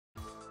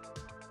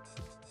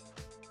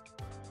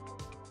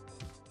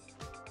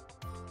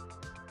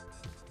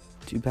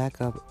To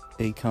back up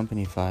a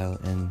company file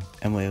in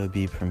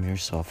MYOB Premiere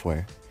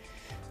software,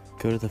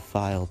 go to the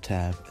File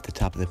tab at the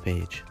top of the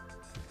page.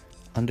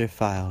 Under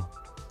File,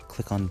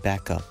 click on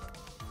Backup.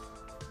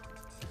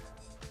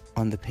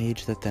 On the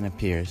page that then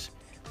appears,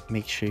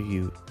 make sure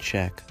you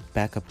check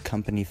Backup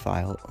Company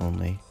File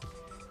only,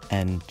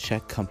 and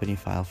check Company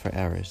File for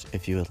errors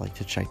if you would like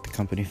to check the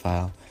company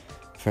file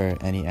for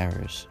any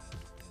errors.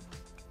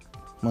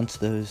 Once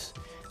those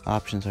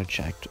options are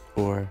checked,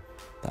 or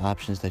the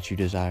options that you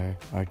desire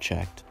are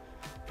checked,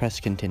 press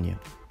Continue.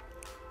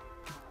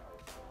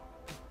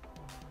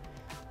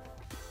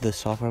 The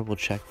software will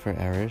check for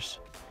errors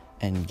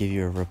and give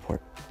you a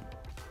report.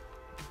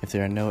 If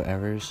there are no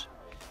errors,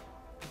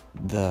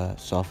 the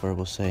software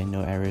will say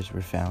no errors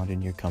were found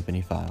in your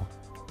company file.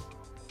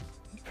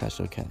 Press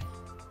OK.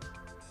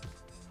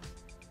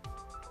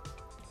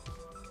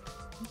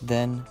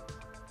 Then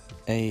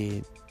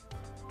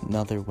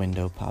another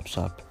window pops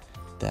up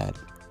that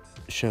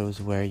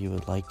shows where you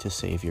would like to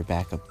save your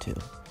backup to.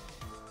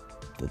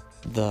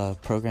 The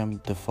program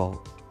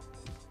default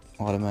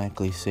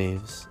automatically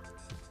saves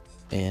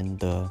in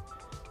the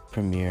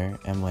Premiere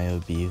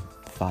MYOB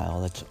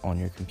file that's on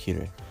your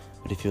computer.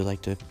 But if you would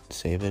like to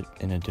save it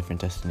in a different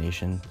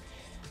destination,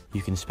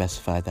 you can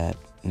specify that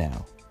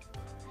now.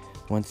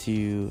 Once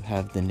you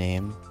have the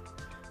name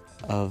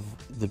of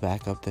the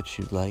backup that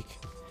you'd like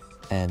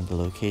and the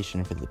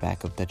location for the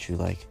backup that you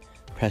like,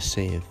 press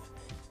Save.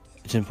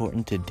 It's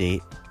important to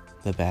date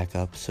the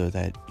backup so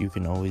that you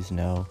can always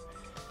know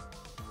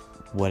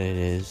what it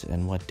is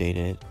and what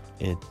data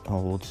it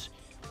holds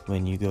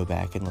when you go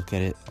back and look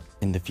at it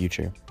in the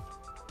future.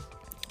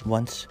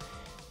 Once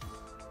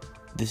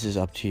this is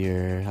up to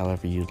your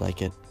however you'd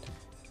like it,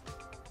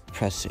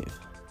 press Save.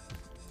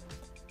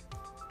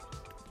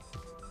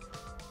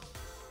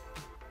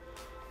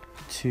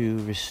 To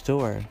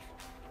restore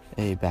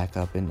a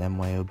backup in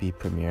MYOB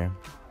Premiere,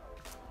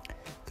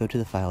 go to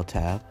the File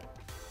tab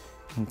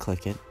and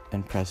click it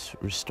and press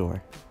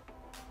Restore.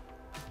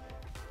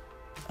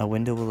 A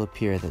window will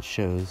appear that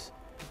shows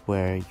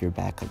where your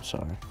backups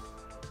are.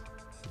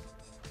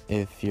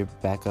 If your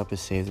backup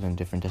is saved in a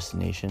different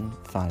destination,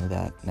 find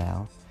that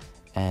now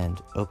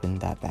and open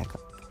that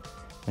backup.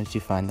 Once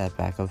you find that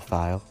backup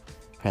file,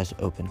 press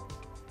Open.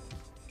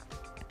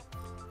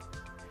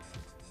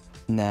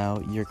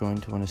 Now you're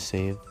going to want to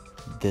save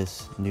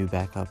this new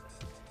backup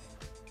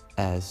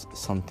as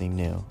something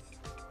new.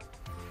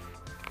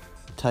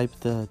 Type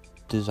the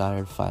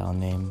desired file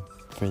name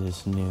for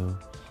this new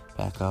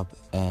backup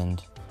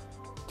and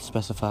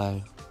specify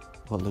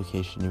what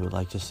location you would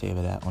like to save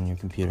it at on your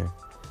computer.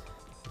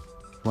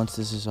 Once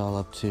this is all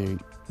up to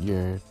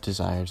your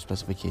desired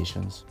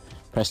specifications,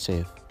 press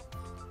Save.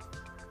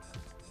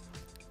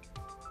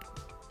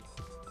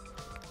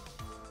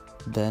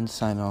 Then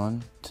sign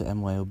on to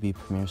MYOB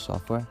Premiere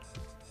software,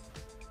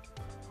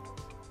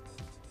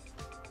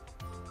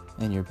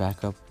 and your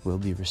backup will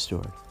be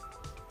restored.